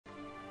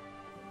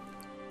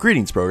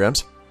Greetings,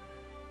 programs.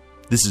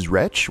 This is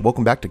Wretch.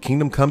 Welcome back to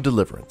Kingdom Come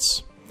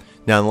Deliverance.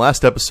 Now, in the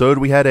last episode,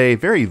 we had a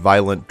very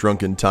violent,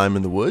 drunken time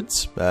in the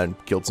woods and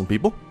killed some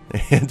people.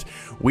 And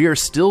we are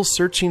still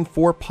searching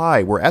for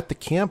Pi. We're at the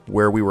camp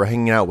where we were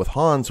hanging out with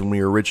Hans when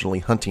we were originally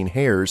hunting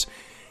hares.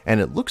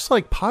 And it looks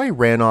like Pi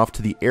ran off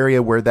to the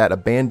area where that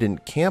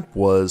abandoned camp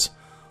was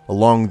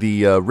along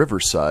the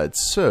riverside.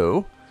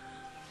 So,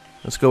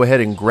 let's go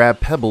ahead and grab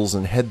Pebbles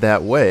and head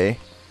that way.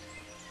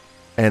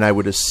 And I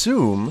would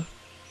assume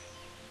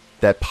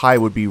that Pi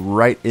would be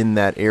right in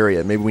that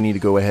area. Maybe we need to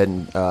go ahead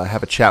and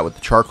have a chat with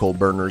the charcoal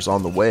burners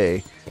on the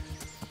way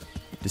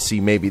to see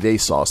maybe they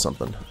saw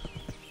something.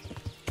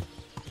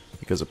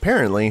 Because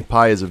apparently,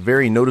 Pi is a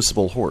very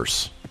noticeable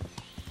horse.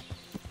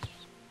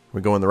 We're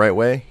going the right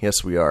way?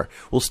 Yes, we are.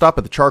 We'll stop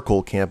at the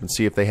charcoal camp and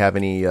see if they have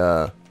any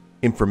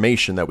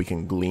information that we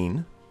can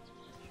glean.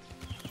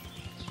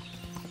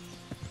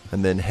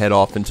 And then head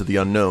off into the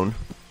unknown.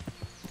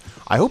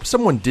 I hope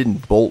someone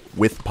didn't bolt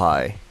with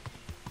Pi,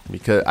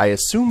 because I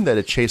assume that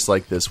a chase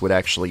like this would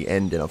actually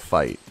end in a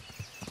fight.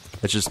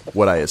 That's just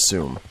what I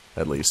assume,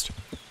 at least.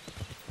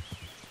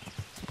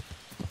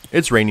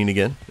 It's raining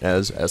again,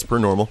 as per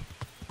normal.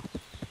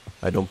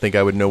 I don't think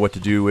I would know what to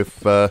do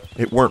if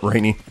it weren't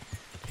raining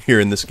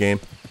here in this game.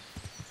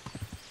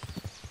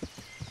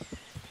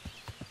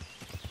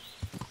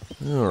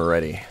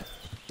 Alrighty.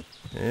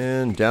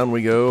 And down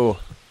we go.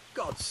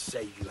 God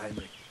save you,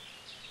 Henry.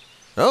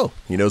 Oh,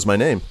 he knows my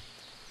name.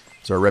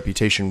 Is our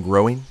reputation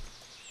growing?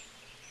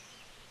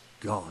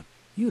 God,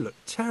 you look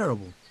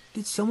terrible.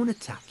 Did someone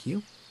attack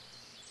you?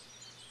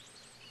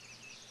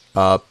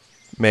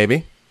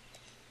 Maybe.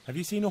 Have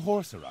you seen a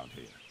horse around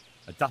here?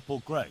 A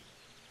dapple grey?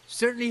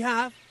 Certainly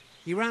have.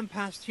 He ran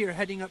past here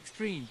heading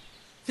upstream.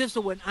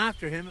 Thistle went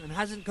after him and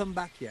hasn't come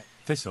back yet.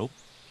 Thistle?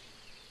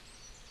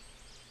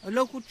 A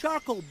local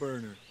charcoal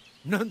burner.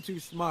 None too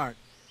smart.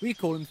 We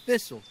call him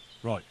Thistle.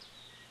 Right.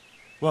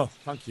 Well,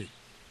 thank you.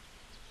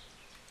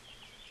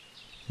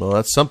 Well,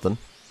 that's something.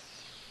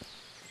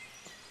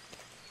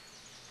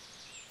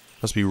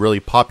 Must be really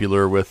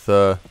popular with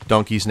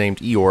donkeys named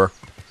Eeyore.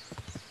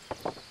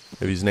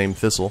 Maybe he's named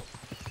Thistle.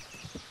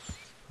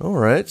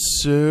 Alright,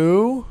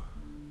 so...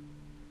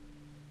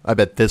 I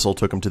bet Thistle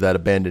took him to that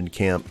abandoned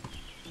camp.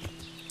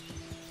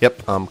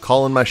 Yep, I'm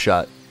calling my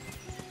shot.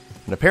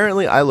 And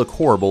apparently I look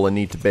horrible and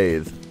need to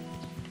bathe.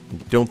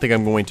 Don't think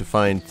I'm going to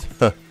find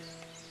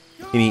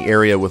any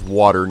area with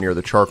water near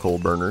the charcoal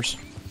burners.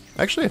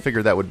 Actually, I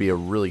figured that would be a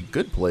really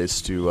good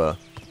place to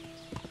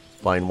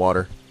find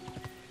water.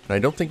 And I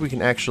don't think we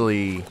can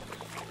actually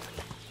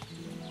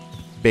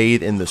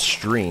bathe in the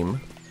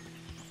stream.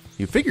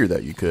 You figure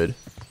that you could.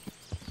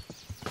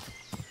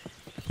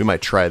 We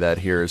might try that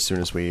here as soon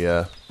as we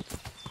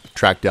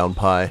track down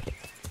Pi.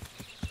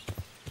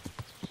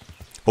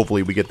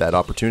 Hopefully we get that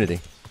opportunity.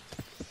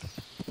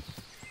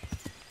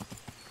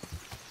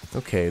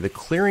 Okay, the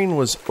clearing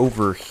was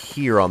over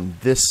here on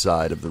this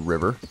side of the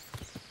river,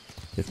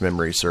 if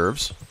memory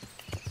serves.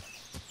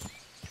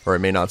 Or it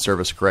may not serve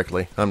us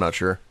correctly, I'm not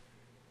sure.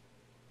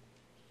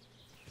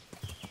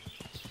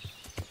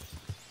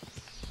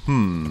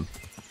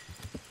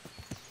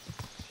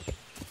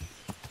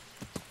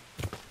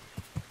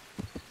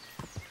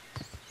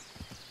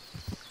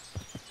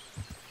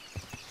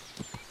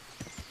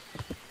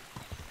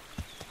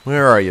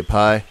 Where are you,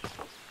 Pi?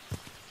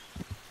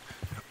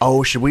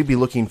 Oh, should we be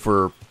looking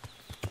for...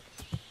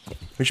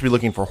 We should be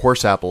looking for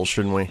horse apples,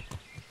 shouldn't we?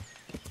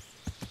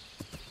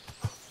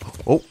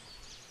 Oh.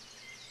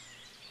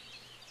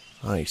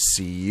 I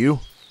see you.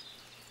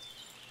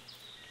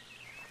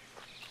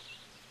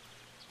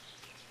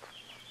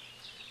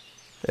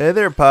 Hey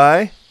there,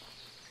 Pi.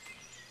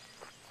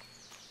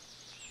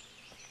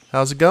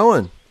 How's it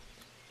going?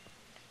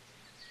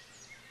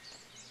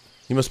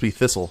 You must be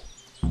Thistle.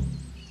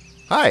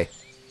 Hi.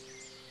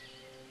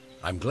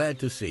 I'm glad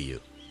to see you.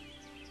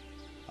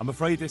 I'm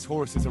afraid this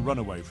horse is a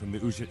runaway from the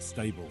Ujit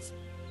stables.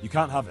 You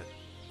can't have it.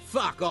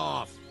 Fuck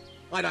off!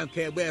 I don't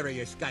care where he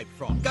escaped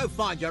from. Go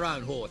find your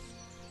own horse.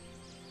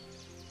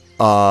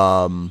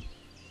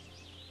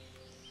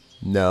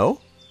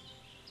 No?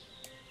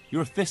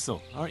 You're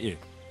Thistle, aren't you?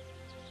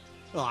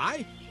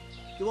 Aye?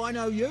 Do I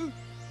know you?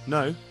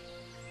 No.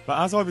 But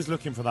as I was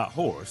looking for that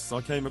horse,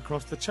 I came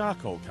across the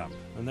charcoal camp,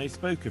 and they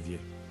spoke of you.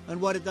 And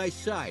what did they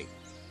say?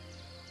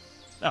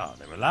 Oh,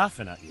 they were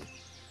laughing at you.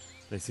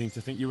 They seemed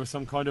to think you were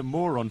some kind of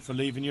moron for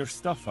leaving your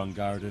stuff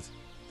unguarded.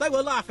 They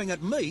were laughing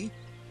at me?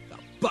 The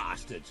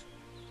bastards!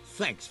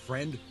 Thanks,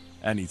 friend.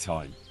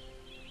 Anytime.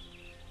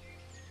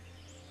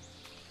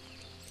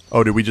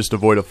 Oh, did we just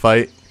avoid a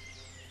fight?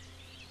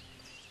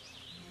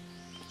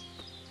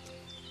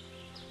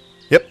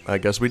 Yep, I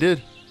guess we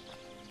did.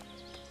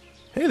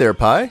 Hey there,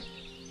 Pi.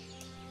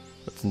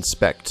 Let's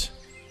inspect.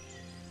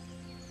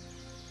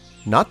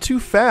 Not too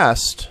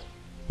fast,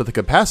 but the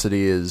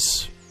capacity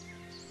is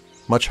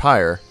much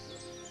higher.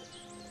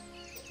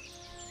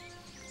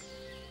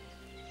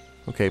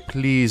 Okay,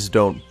 please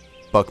don't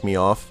buck me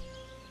off.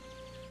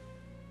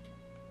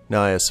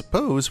 Now I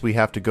suppose we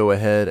have to go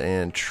ahead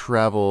and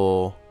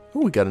travel...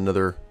 Oh, we got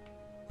another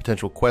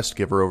potential quest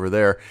giver over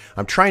there.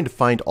 I'm trying to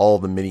find all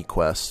the mini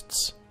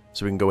quests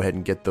so we can go ahead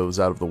and get those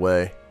out of the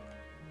way.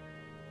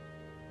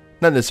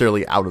 Not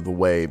necessarily out of the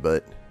way,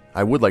 but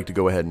I would like to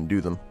go ahead and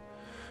do them.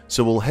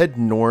 So we'll head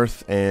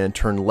north and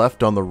turn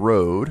left on the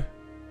road,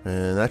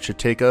 and that should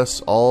take us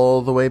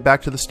all the way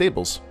back to the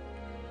stables.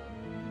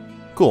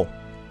 Cool.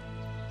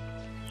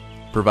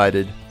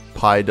 Provided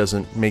Pi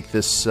doesn't make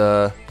this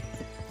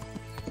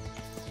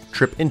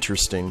trip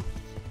interesting.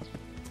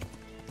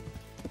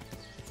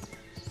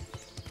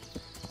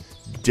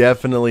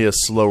 Definitely a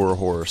slower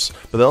horse,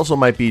 but that also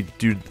might be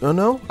due... Oh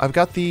no, I've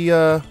got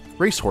the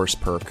racehorse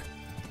perk.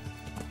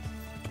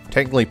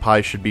 Technically,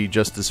 Pi should be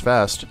just as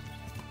fast.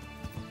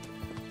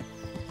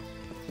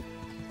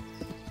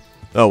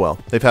 Oh well,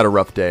 they've had a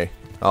rough day.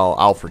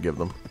 I'll forgive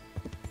them.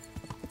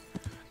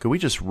 Could we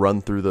just run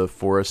through the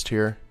forest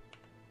here?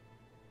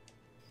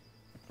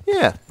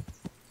 Yeah,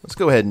 let's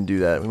go ahead and do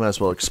that. We might as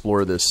well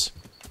explore this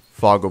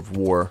fog of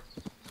war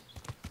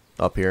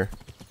up here,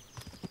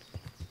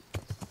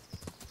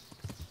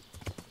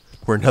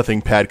 where nothing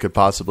bad could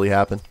possibly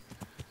happen.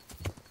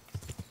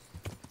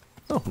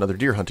 Oh, another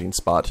deer hunting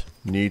spot.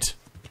 Neat.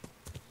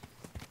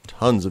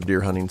 Tons of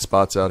deer hunting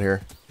spots out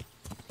here.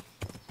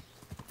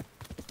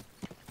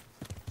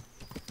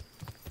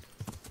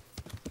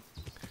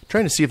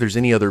 Trying to see if there's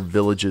any other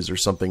villages or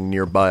something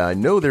nearby. I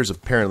know there's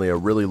apparently a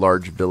really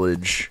large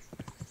village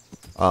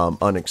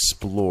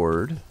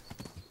unexplored.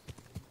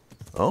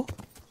 Oh?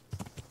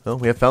 Well,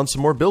 we have found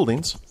some more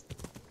buildings.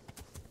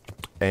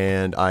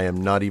 And I am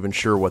not even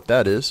sure what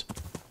that is.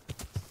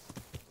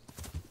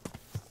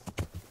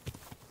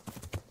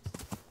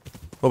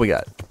 What we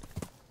got?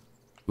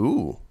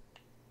 Ooh.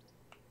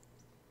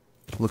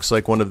 Looks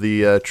like one of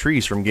the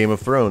trees from Game of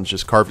Thrones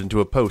just carved into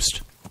a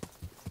post.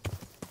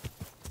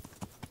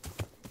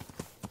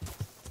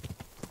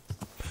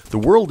 The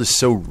world is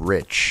so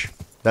rich.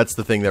 That's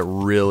the thing that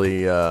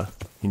really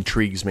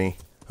intrigues me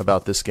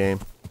about this game.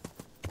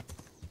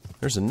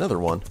 There's another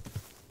one.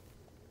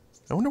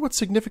 I wonder what's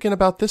significant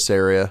about this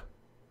area.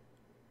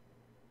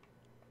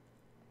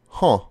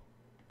 Huh.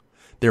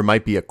 There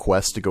might be a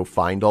quest to go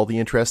find all the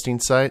interesting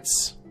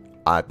sites.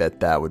 I bet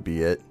that would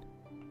be it.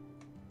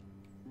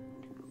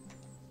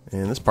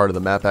 And this part of the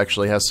map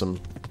actually has some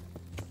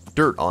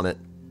dirt on it.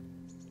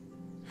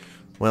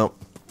 Well,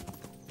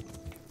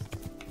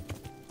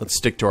 let's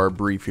stick to our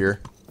brief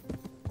here.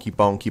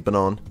 Keep on keeping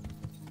on.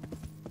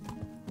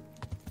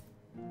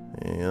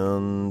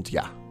 And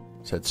yeah,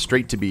 let's head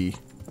straight to B.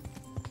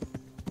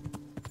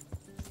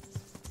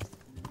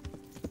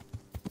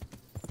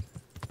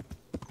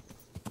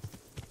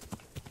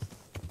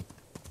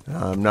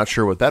 I'm not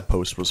sure what that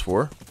post was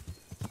for.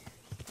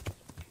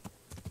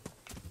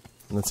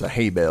 That's a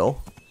hay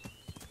bale.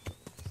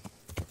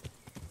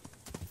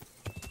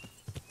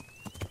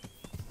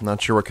 Not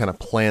sure what kind of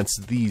plants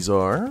these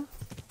are.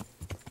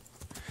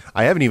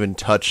 I haven't even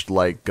touched,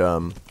 like,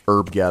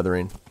 herb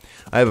gathering.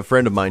 I have a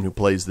friend of mine who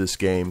plays this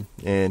game,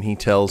 and he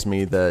tells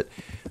me that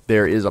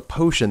there is a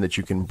potion that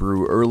you can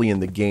brew early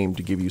in the game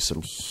to give you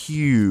some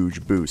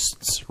huge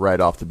boosts right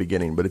off the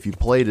beginning. But if you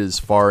played as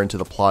far into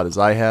the plot as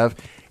I have,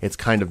 it's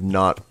kind of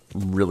not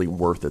really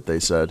worth it, they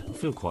said. I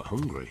feel quite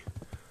hungry.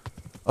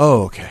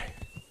 Oh, okay.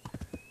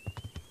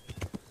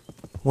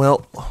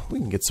 Well, we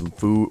can get some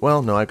food.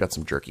 Well, no, I've got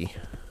some jerky.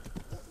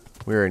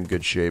 We're in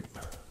good shape.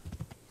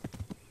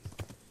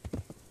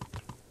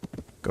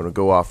 Gonna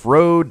go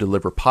off-road,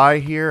 deliver pie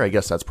here. I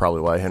guess that's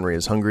probably why Henry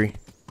is hungry.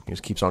 He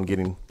just keeps on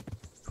getting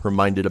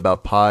reminded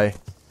about pie.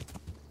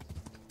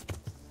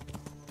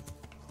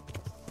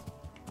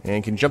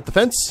 And can you jump the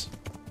fence?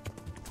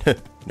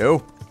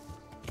 No?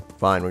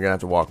 Fine, we're gonna have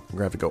to walk. We're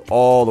gonna have to go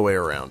all the way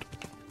around.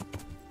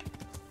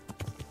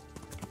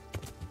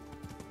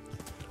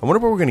 I wonder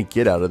what we're gonna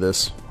get out of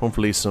this.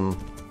 Hopefully some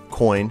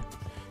coin.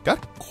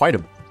 Got quite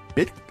a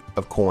bit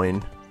of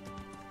coin.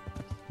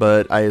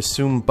 But I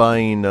assume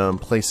buying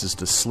places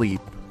to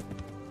sleep,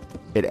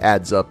 it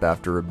adds up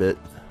after a bit.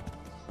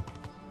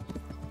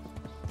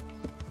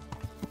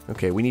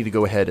 Okay, we need to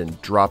go ahead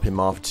and drop him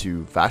off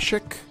to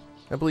Vashik,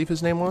 I believe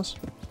his name was.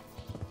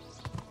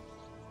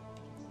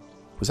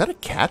 Was that a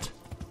cat?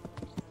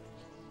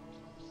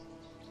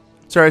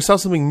 Sorry, I saw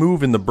something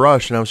move in the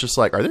brush and I was just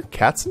like, are there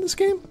cats in this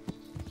game?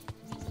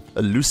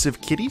 Elusive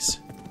kitties?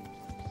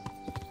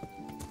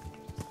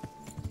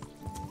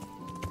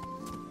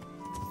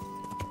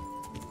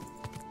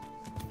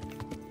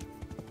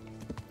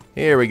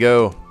 Here we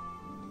go.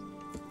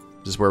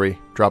 Is this where we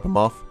drop him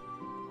off?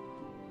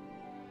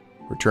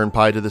 Return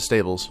pie to the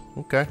stables.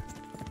 Okay.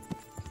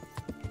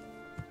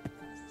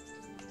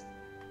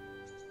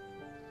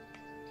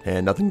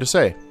 And nothing to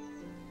say.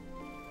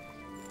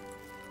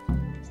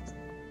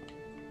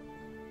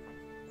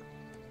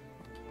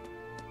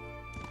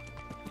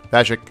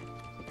 Vashik.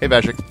 Hey,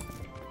 Vashik.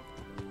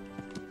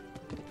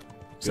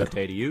 Good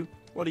day to you.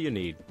 What do you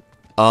need?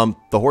 The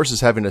horse is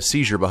having a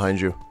seizure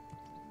behind you.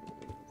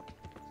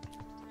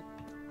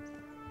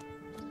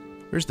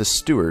 Where's the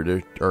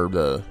steward, or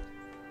the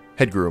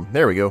head groom?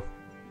 There we go.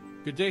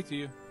 Good day to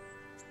you.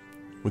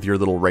 With your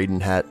little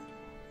Raiden hat.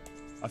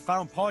 I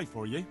found pie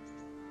for you.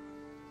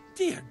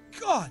 Dear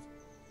God!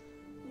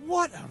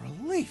 What a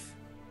relief!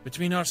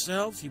 Between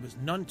ourselves, he was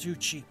none too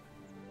cheap.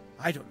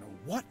 I don't know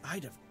what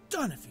I'd have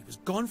done if he was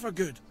gone for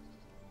good.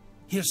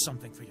 Here's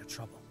something for your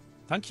trouble.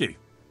 Thank you.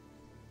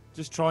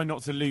 Just try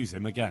not to lose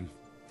him again.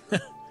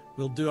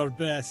 We'll do our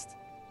best.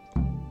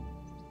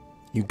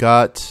 You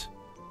got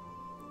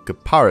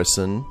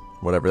Caparison,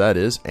 whatever that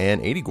is,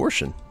 and 80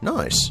 Gorshin.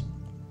 Nice.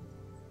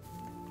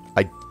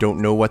 I don't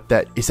know what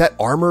that... Is that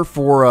armor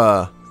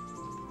for,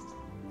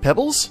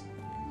 Pebbles?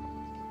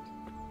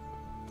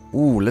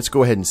 Ooh, let's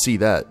go ahead and see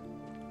that.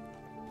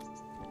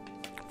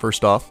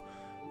 First off,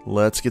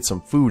 let's get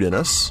some food in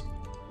us.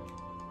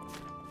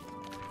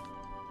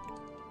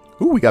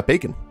 Ooh, we got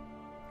bacon.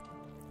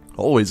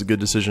 Always a good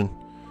decision.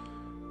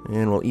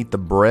 And we'll eat the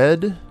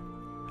bread.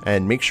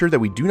 And make sure that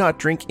we do not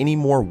drink any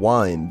more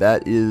wine.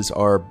 That was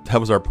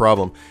our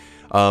problem.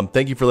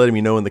 Thank you for letting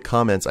me know in the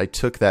comments. I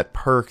took that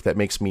perk that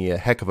makes me a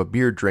heck of a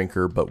beer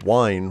drinker, but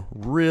wine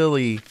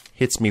really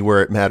hits me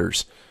where it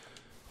matters.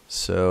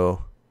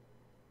 So,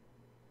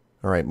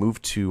 alright,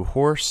 move to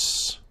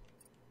horse.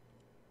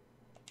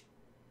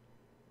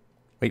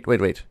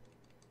 Wait.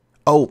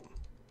 Oh,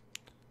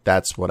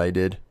 that's what I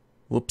did.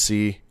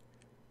 Whoopsie.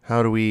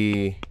 How do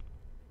we...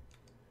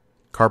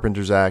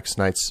 Carpenter's axe,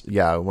 knights...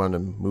 Yeah, I want to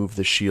move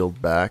the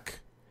shield back.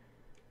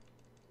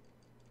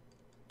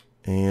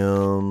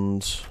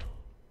 And...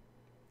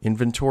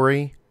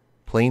 Inventory.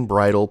 Plain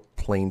bridle,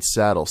 plain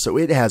saddle. So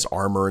it has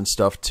armor and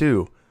stuff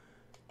too.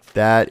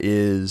 That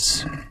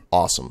is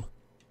awesome.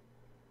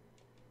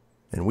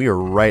 And we are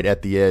right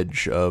at the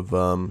edge of...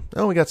 oh,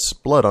 we got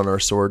blood on our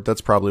sword.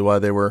 That's probably why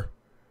they were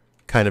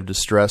kind of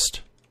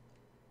distressed.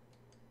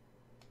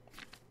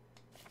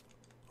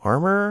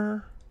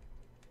 Armor...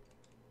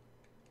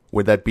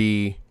 Would that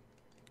be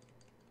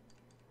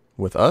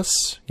with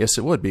us? Yes,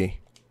 it would be.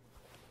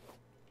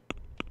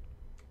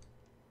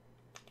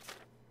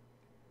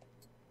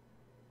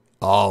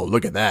 Oh,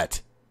 look at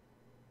that.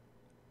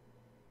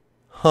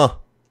 Huh.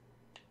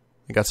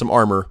 I got some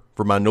armor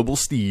for my noble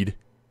steed.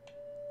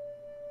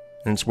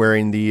 And it's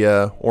wearing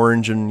the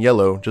orange and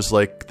yellow, just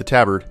like the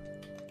tabard.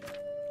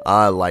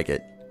 I like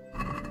it.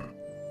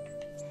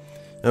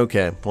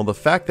 Okay, well, the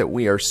fact that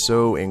we are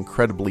so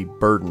incredibly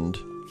burdened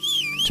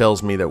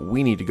tells me that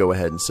we need to go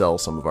ahead and sell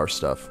some of our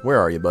stuff. Where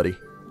are you, buddy?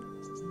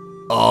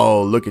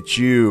 Oh, look at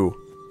you.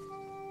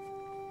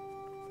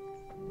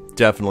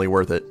 Definitely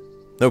worth it.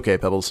 Okay,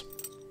 Pebbles.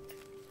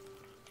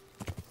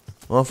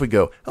 Off we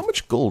go. How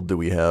much gold do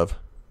we have?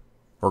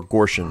 Or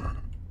Gorshin?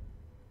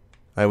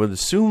 I would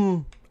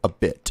assume a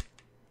bit.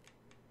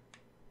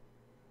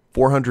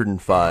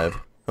 405.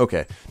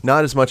 Okay,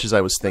 not as much as I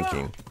was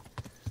thinking.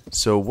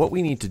 So what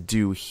we need to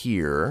do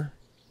here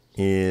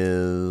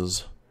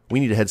is... We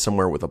need to head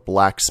somewhere with a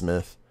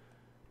blacksmith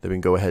that we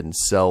can go ahead and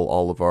sell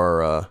all of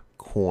our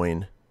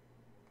coin.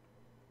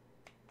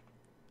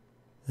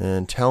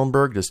 And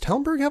Talmberg, does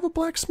Talmberg have a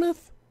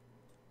blacksmith?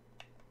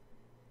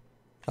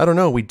 I don't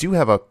know, we do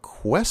have a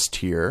quest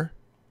here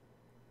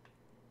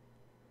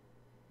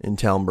in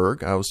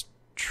Talmberg. I was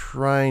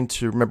trying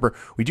to remember.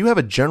 We do have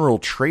a general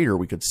trader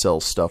we could sell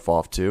stuff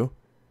off to.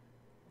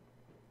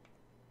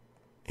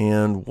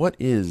 And what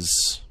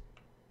is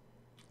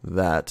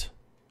that?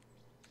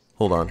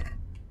 Hold on.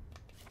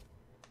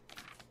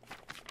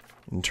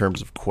 In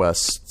terms of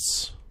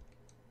quests.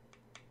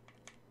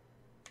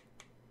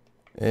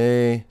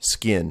 A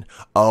skin.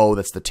 Oh,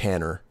 that's the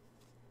tanner.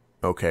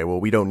 Okay, well,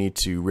 we don't need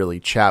to really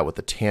chat with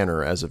the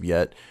tanner as of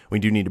yet. We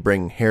do need to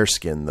bring hair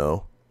skin,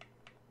 though.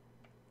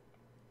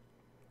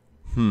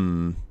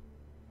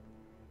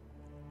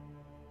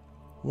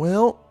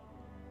 Well,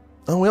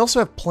 oh, we also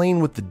have playing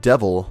with the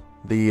devil.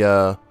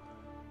 The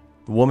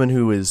woman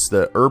who is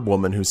the herb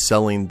woman who's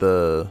selling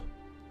the...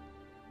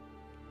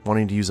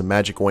 wanting to use a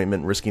magic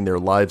ointment, risking their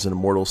lives and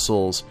immortal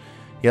souls.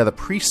 Yeah, the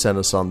priest sent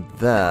us on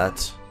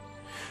that.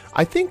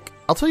 I think...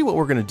 I'll tell you what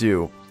we're going to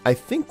do. I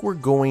think we're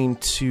going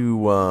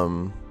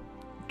to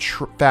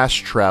fast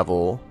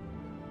travel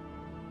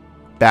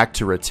back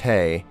to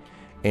Rattay,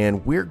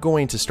 and we're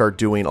going to start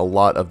doing a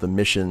lot of the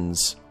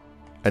missions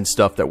and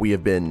stuff that we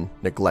have been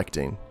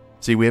neglecting.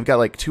 See, we have got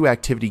like 2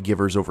 activity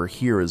givers over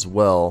here as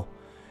well,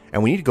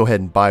 and we need to go ahead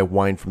and buy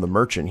wine from the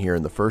merchant here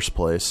in the first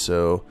place,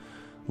 so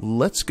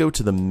let's go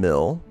to the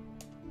mill.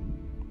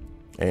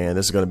 And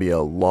this is going to be a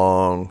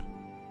long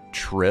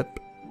trip.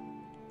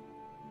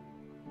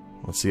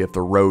 Let's see if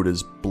the road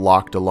is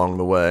blocked along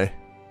the way.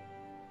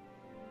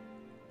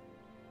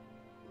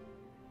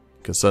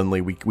 Because suddenly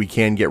we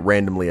can get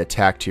randomly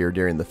attacked here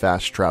during the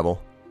fast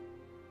travel.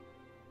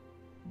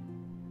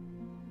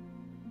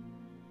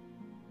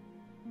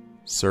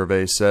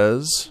 Survey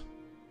says...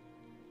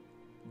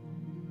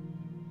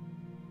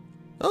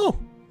 Oh,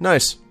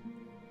 nice.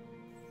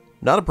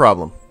 Not a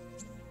problem.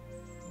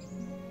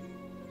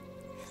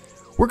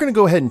 We're going to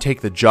go ahead and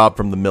take the job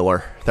from the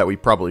miller that we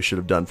probably should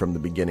have done from the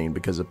beginning,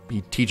 because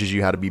he teaches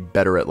you how to be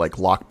better at like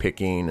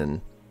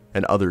lockpicking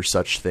and other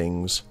such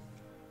things.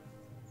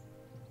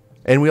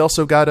 And we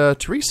also got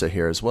Teresa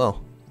here as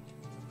well.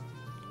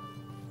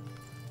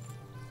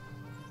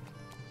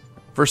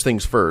 first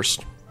things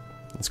first.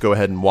 Let's go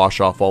ahead and wash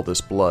off all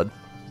this blood.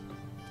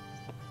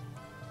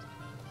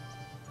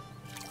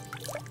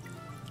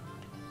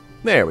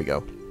 There we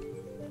go.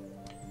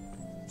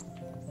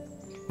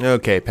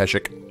 Okay,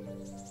 Peshik.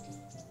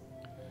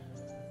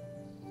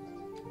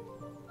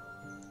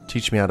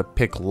 Teach me how to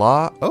pick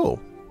lock. Oh.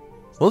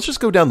 Well, let's just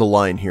go down the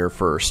line here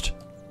first.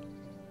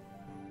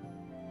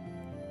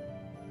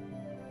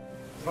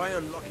 Try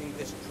unlocking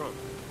this trunk.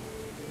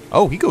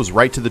 Oh, he goes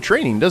right to the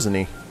training, doesn't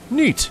he?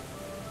 Neat.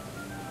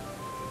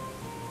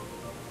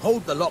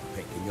 Hold the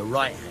lockpick in your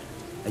right hand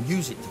and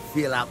use it to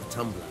feel out the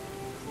tumbler.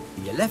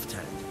 In your left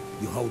hand,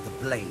 you hold the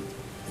blade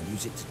and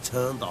use it to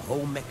turn the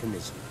whole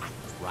mechanism at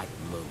the right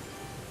moment.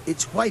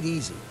 It's quite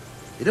easy.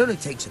 It only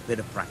takes a bit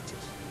of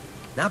practice.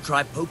 Now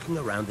try poking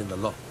around in the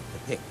lock with the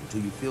pick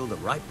until you feel the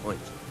right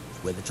point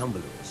where the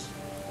tumbler is.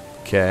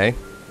 Okay.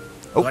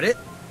 Oh. Got it?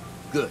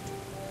 Good.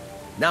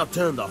 Now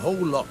turn the whole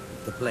lock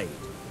with the blade,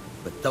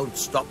 but don't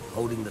stop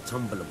holding the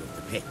tumbler with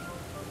the pick.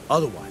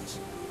 Otherwise,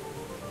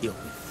 you'll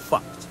be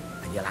fucked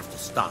and you'll have to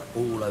start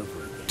all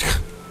over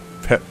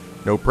again.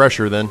 No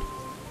pressure then.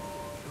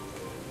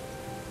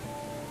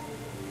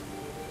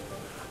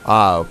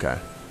 Ah, okay.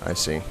 I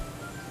see.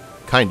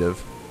 Kind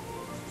of.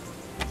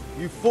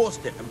 You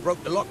forced it and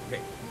broke the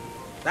lockpick.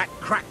 That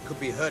crack could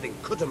be heard in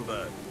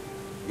Kuttenberg.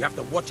 You have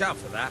to watch out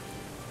for that.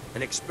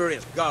 An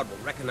experienced guard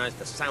will recognize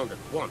the sound at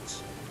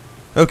once.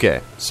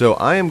 Okay, so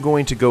I am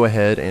going to go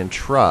ahead and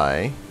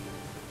try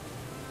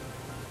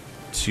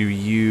to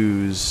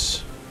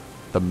use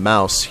the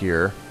mouse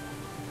here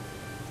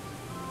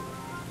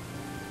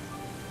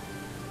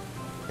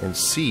and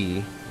see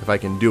if I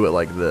can do it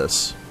like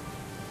this.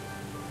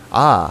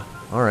 Ah,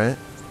 alright.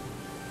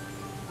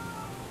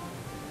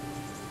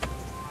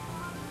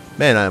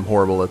 Man, I am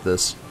horrible at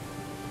this.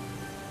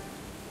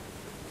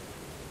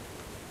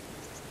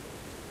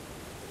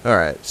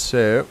 Alright,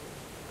 so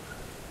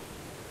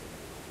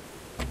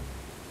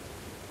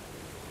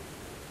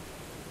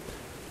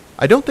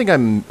I don't think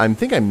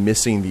I'm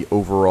missing the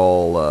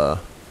overall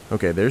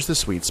okay, there's the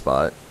sweet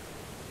spot.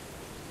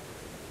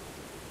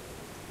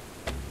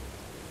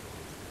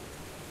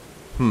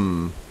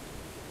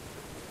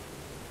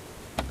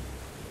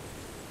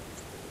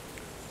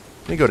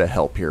 Let me go to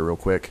help here real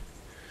quick.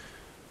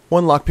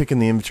 One lockpick in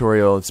the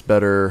inventory, oh, it's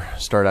better.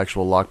 Start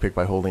actual lockpick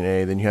by holding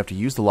A. Then you have to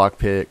use the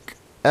lockpick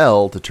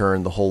L to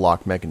turn the whole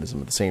lock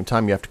mechanism. At the same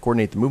time, you have to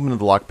coordinate the movement of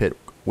the lockpick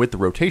with the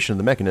rotation of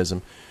the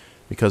mechanism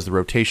because the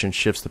rotation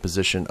shifts the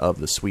position of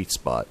the sweet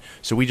spot.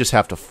 So we just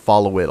have to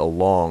follow it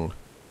along.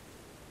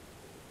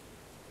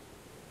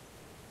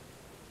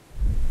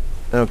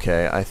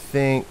 Okay, I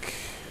think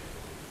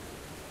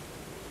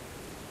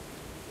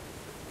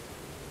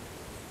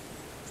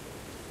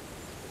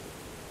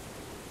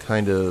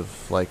kind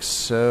of like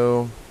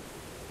so.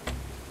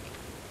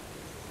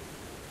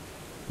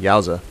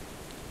 Yowza.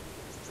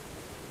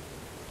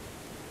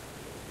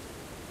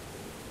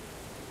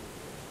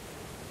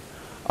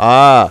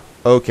 Ah,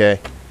 okay.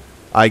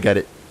 I get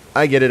it.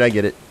 I get it, I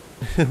get it.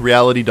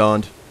 Reality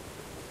dawned.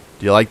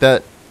 Do you like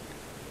that?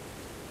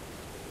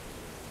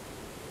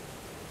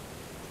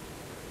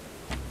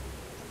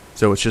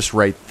 So it's just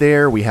right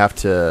there. We have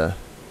to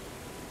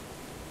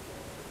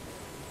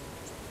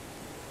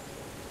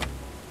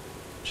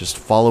just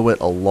follow it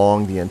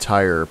along the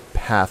entire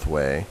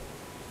pathway.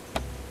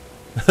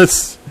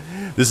 This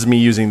is me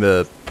using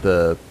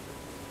the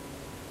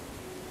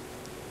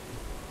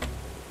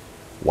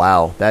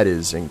wow, that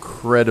is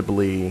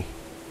incredibly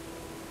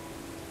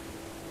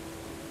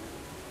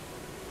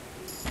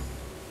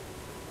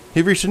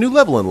You've reached a new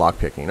level in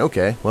lockpicking.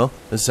 Okay, well,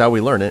 this is how we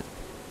learn it.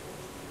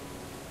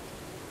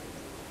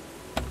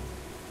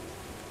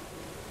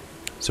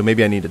 So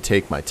maybe I need to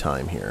take my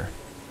time here.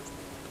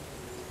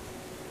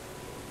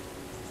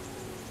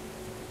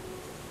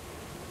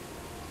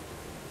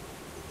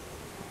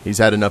 He's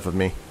had enough of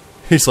me.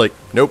 He's like,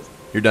 nope,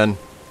 you're done.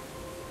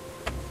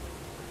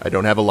 I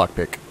don't have a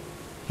lockpick.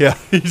 Yeah,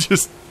 he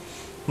just...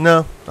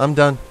 No, I'm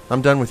done.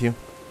 I'm done with you.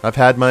 I've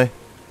had my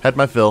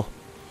fill.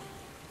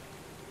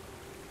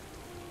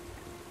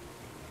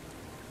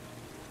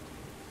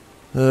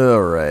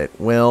 Alright,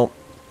 well...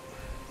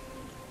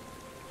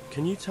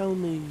 Can you tell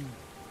me...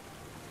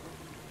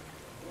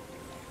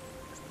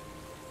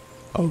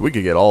 Oh, we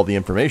could get all the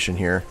information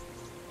here.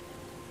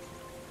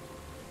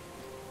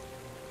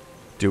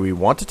 Do we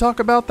want to talk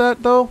about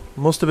that, though?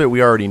 Most of it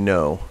we already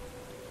know.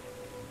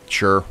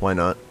 Sure, why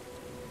not?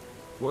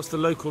 What's the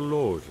local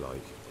lord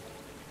like?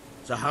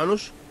 Sir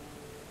Hanush?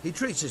 He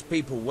treats his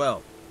people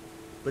well,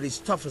 but he's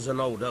tough as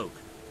an old oak.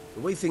 The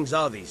way things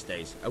are these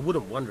days, I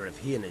wouldn't wonder if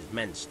he and his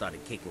men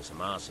started kicking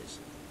some asses.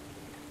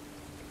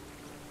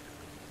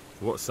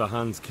 What's Sir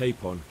Han's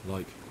capon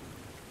like?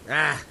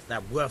 Ah,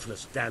 that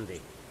worthless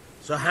dandy.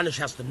 Sir Hanush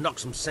has to knock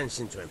some sense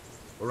into him,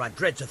 or I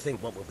dread to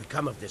think what will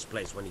become of this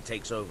place when he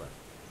takes over.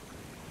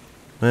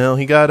 Well,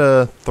 he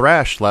got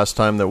thrashed last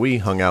time that we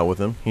hung out with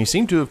him. He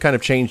seemed to have kind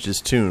of changed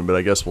his tune, but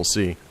I guess we'll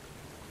see.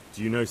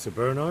 Do you know Sir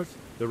Bernard,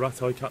 the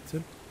rat-eye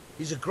captain?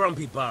 He's a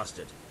grumpy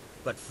bastard,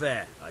 but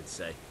fair, I'd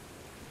say.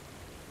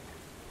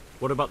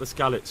 What about the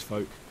Skalitz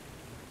folk?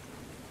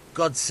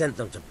 God sent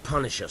them to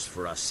punish us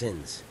for our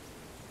sins.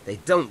 They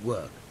don't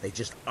work, they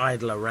just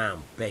idle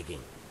around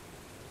begging.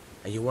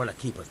 And you want to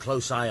keep a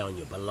close eye on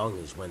your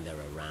belongings when they're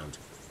around.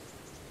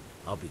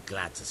 I'll be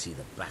glad to see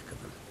the back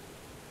of them.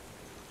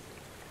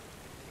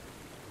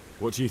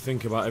 What do you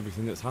think about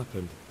everything that's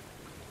happened?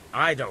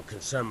 I don't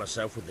concern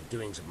myself with the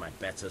doings of my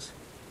betters.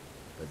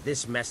 But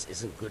this mess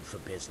isn't good for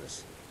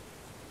business.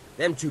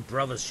 Them two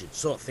brothers should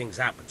sort things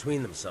out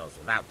between themselves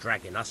without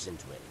dragging us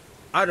into it.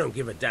 I don't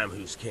give a damn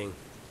who's king,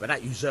 but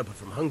that usurper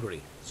from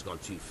Hungary has gone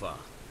too far.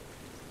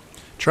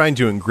 Trying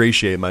to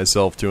ingratiate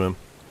myself to him.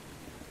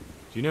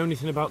 Do you know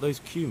anything about those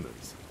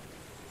Cumans?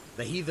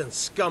 The heathen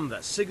scum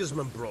that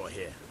Sigismund brought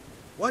here.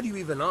 Why do you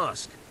even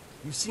ask?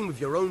 You've seen with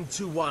your own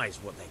two eyes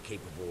what they're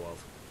capable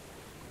of.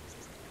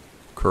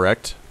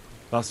 Correct.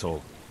 That's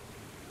all.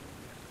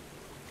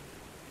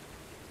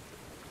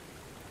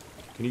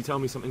 Can you tell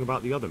me something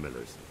about the other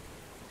millers?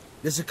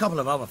 There's a couple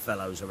of other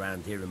fellows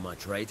around here in my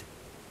trade.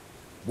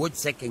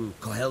 Wojciech in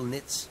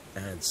Kohelnitz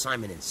and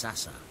Simon in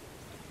Sassa.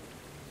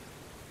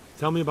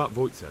 Tell me about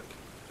Wojciech.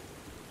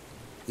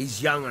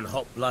 He's young and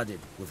hot-blooded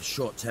with a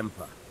short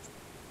temper.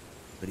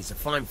 But he's a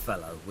fine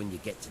fellow when you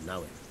get to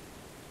know him.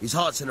 His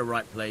heart's in the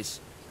right place,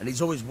 and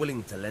he's always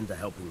willing to lend a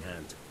helping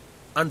hand.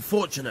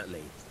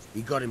 Unfortunately,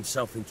 he got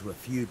himself into a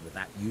feud with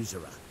that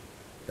usurer,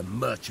 the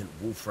merchant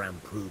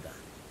Wolfram Pruder.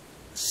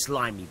 A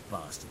slimy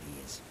bastard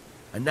he is.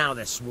 And now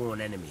they're sworn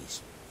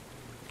enemies.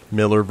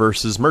 Miller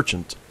versus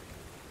merchant.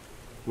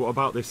 What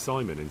about this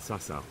Simon in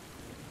Sasau?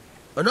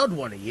 An odd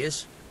one he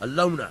is. A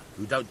loner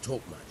who don't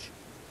talk much.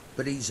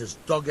 But he's as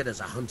dogged as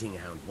a hunting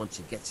hound once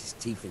he gets his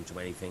teeth into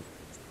anything.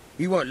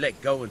 He won't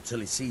let go until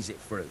he sees it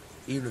through,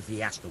 even if he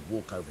has to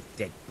walk over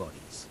dead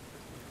bodies.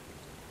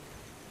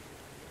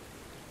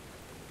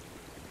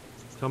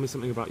 Tell me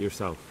something about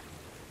yourself.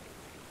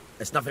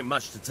 There's nothing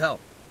much to tell.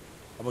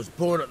 I was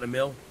born at the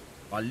mill,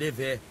 I live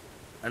here,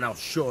 and I'll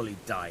surely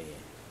die here.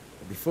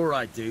 But before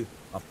I do,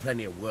 I've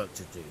plenty of work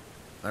to do,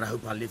 and I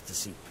hope I live to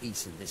see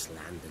peace in this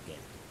land again.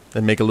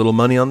 And make a little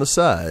money on the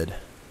side.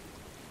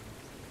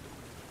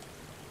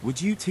 Would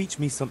you teach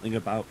me something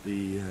about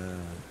the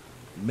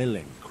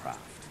milling craft?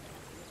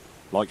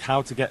 Like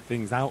how to get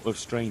things out of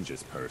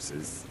strangers'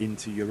 purses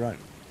into your own?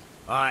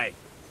 Aye,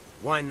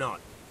 why not?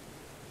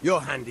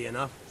 You're handy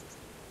enough.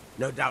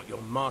 No doubt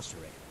you'll master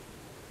it.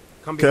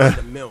 Come behind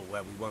the mill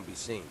where we won't be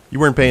seen. You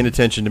weren't paying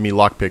attention to me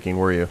lockpicking,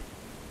 were you?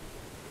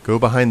 Go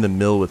behind the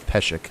mill with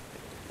Peshek.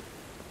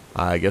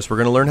 I guess we're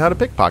going to learn how to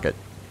pickpocket.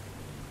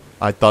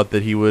 I thought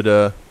that he would,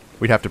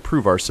 we'd have to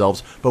prove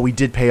ourselves, but we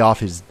did pay off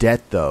his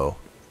debt, though.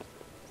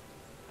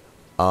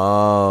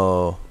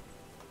 Oh.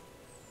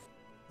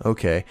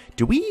 Okay.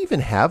 Do we even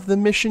have the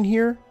mission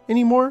here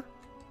anymore?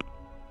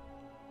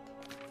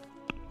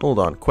 Hold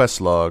on.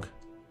 Quest log.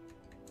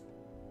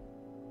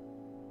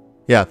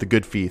 Yeah, the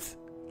good thief.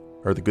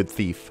 Or the good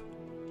thief.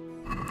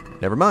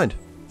 Never mind.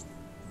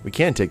 We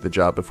can take the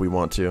job if we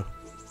want to.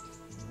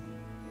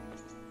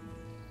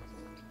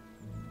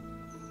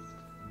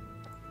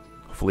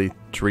 Hopefully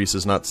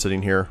Teresa's not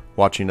sitting here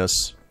watching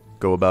us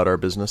go about our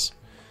business.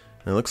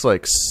 And it looks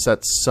like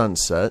set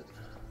sunset.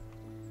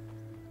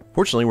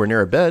 Fortunately, we're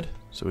near a bed,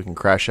 so we can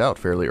crash out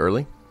fairly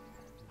early.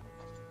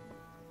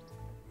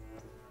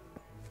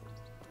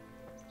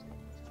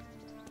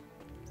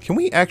 Can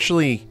we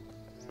actually...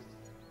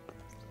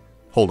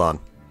 Hold on.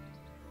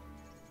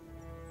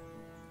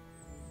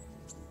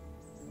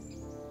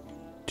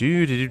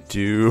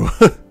 Do.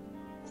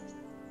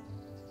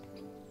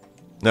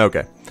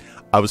 Okay.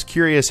 I was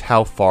curious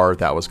how far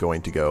that was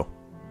going to go.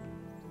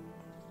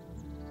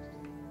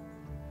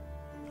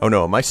 Oh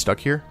no, am I stuck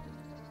here?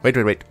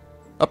 Wait.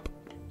 Up.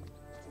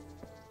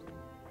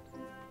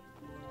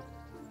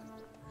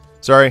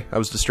 Sorry, I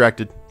was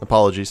distracted.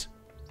 Apologies.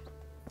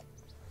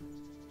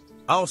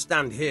 I'll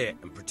stand here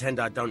and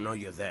pretend I don't know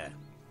you're there.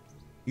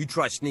 You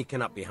try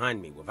sneaking up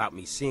behind me without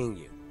me seeing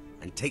you,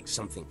 and take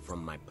something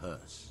from my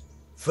purse.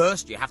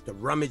 First, you have to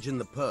rummage in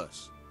the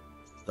purse.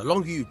 The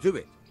longer you do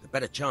it, the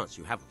better chance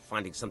you have of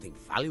finding something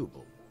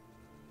valuable.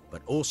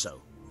 But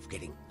also, of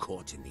getting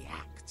caught in the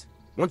act.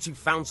 Once you've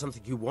found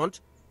something you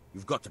want,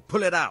 you've got to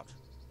pull it out.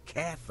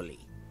 Carefully,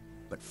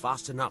 but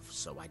fast enough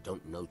so I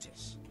don't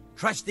notice.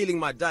 Try stealing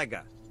my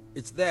dagger.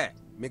 It's there,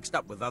 mixed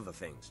up with other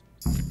things.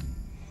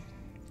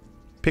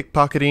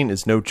 Pickpocketing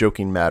is no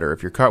joking matter.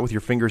 If you're caught with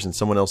your fingers in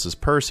someone else's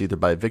purse, either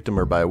by a victim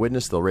or by a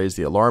witness, they'll raise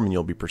the alarm and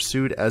you'll be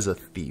pursued as a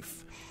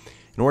thief.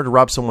 In order to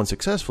rob someone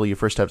successfully, you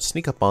first have to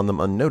sneak up on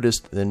them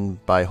unnoticed, then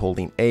by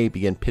holding A,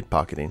 begin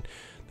pickpocketing.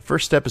 The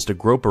first step is to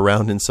grope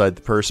around inside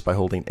the purse by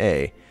holding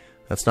A.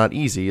 That's not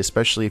easy,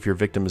 especially if your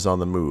victim is on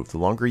the move. The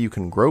longer you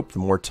can grope, the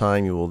more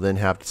time you will then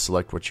have to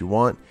select what you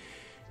want.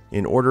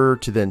 In order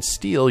to then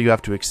steal, you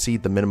have to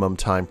exceed the minimum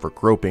time for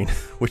groping,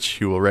 which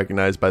you will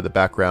recognize by the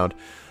background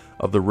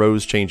of the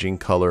rose changing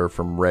color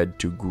from red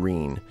to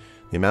green.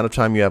 The amount of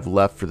time you have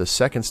left for the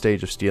second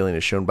stage of stealing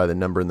is shown by the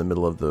number in the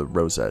middle of the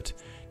rosette.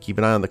 Keep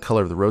an eye on the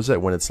color of the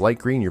rosette. When it's light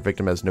green, your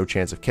victim has no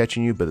chance of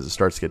catching you, but as it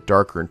starts to get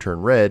darker and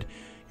turn red,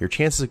 your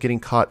chances of getting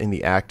caught in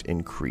the act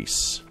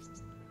increase.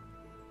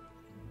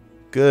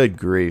 Good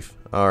grief.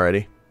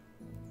 Alrighty.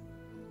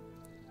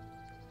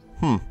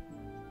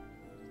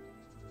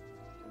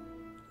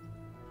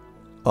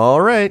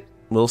 Alright.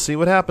 We'll see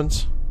what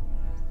happens.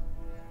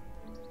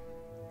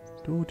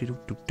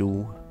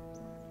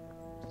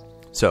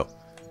 So,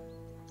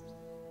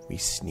 we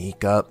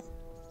sneak up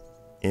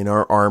in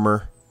our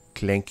armor.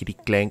 Clankety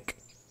clank.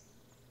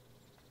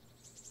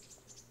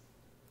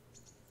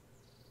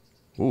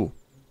 Ooh.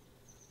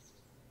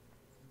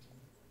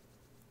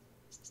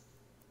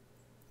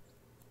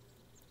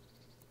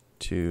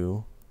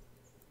 Two.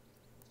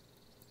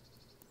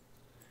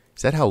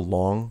 Is that how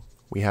long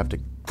we have to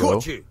go?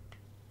 Caught you!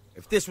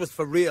 If this was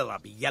for real,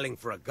 I'd be yelling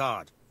for a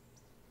guard.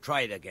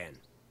 Try it again.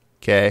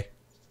 Okay.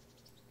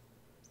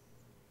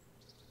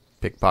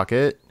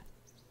 Pickpocket.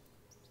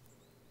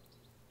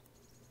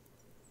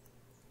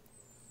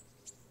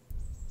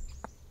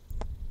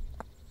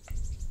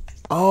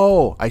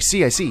 Oh, I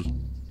see.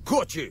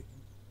 Caught you!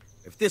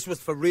 If this was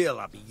for real,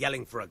 I'd be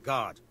yelling for a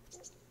guard.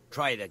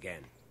 Try it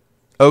again.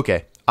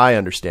 Okay, I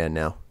understand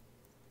now.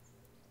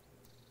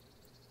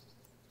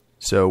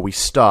 So we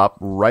stop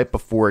right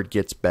before it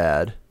gets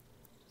bad.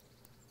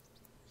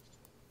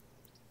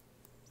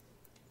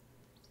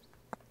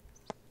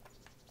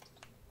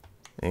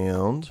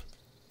 And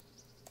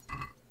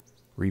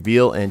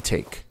reveal and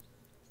take.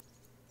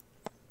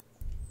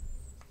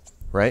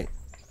 Right?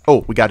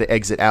 Oh, we got to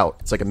exit out.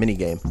 It's like a mini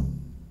game.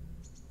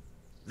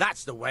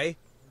 That's the way.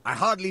 I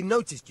hardly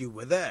noticed you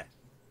were there.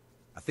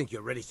 I think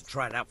you're ready to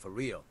try it out for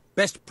real.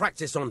 Best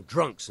practice on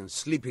drunks and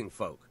sleeping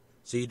folk,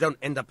 so you don't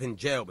end up in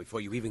jail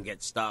before you even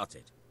get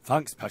started.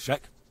 Thanks,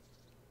 Peshek.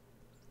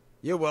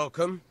 You're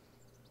welcome.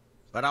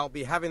 But I'll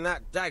be having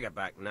that dagger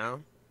back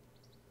now.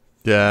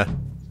 Yeah.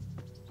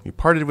 We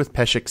parted with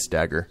Peshek's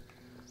dagger.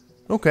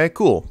 Okay,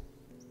 cool.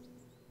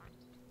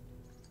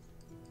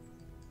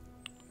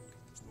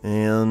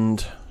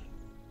 And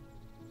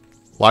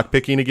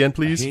lockpicking again,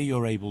 please. I hear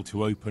you're able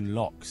to open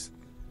locks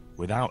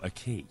without a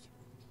key.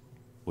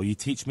 Will you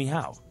teach me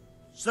how?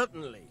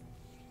 Certainly.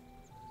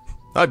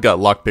 I've got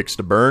lockpicks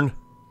to burn.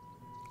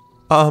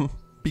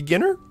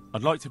 Beginner?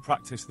 I'd like to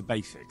practice the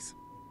basics.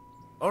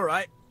 All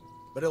right,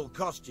 but it'll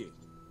cost you.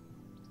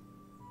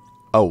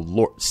 Oh,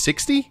 Lord.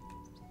 60?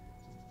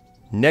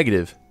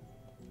 Negative.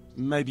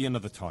 Maybe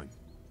another time.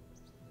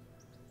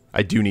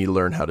 I do need to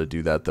learn how to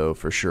do that, though,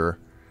 for sure.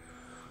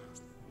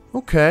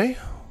 Okay,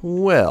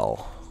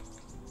 well,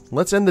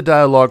 let's end the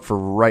dialogue for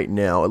right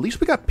now. At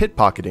least we got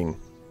pickpocketing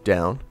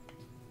down.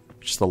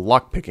 Just the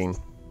lockpicking.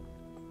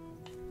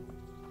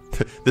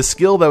 The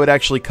skill that would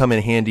actually come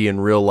in handy in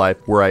real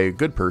life were I a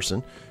good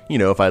person. You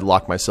know, if I'd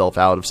lock myself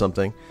out of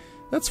something.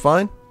 That's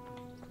fine.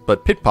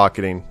 But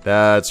pickpocketing,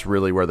 that's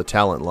really where the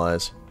talent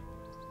lies.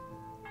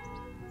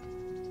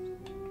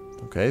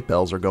 Okay,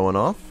 bells are going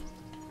off.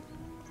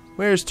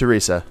 Where's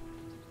Teresa?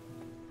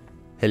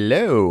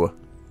 Hello.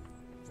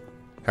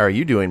 How are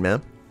you doing,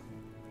 ma'am?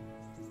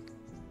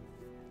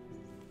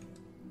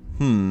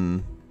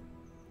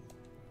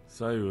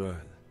 So,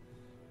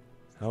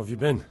 how have you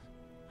been?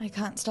 I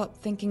can't stop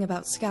thinking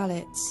about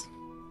Skalitz.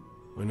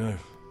 I know.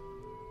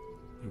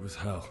 It was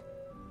hell.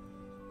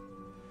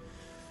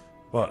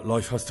 But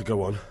life has to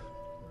go on.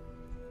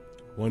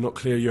 Why not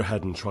clear your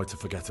head and try to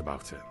forget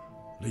about it?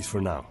 At least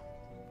for now.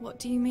 What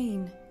do you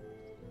mean?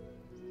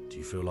 Do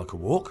you feel like a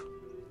walk?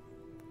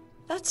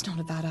 That's not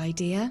a bad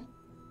idea.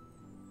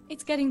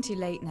 It's getting too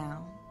late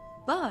now.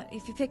 But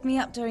if you pick me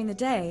up during the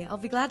day, I'll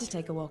be glad to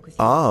take a walk with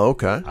you. Ah,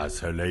 okay. As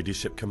her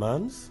ladyship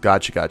commands?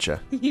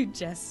 Gotcha. You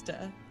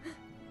jester.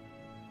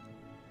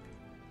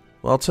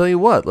 Well, I'll tell you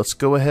what. Let's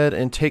go ahead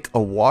and take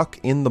a walk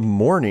in the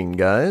morning,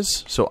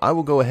 guys. So I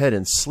will go ahead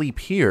and sleep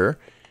here.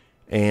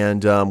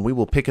 And we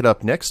will pick it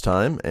up next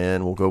time.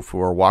 And we'll go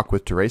for a walk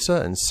with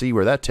Teresa and see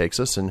where that takes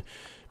us. And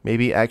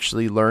maybe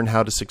actually learn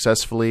how to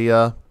successfully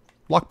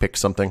lockpick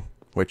something.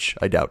 Which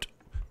I doubt.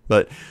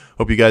 But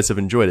hope you guys have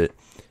enjoyed it.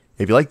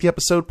 If you liked the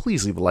episode,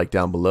 please leave a like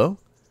down below.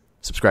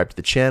 Subscribe to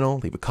the channel.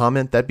 Leave a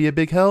comment. That'd be a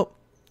big help.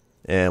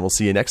 And we'll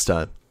see you next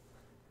time.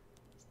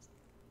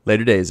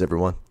 Later days,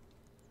 everyone.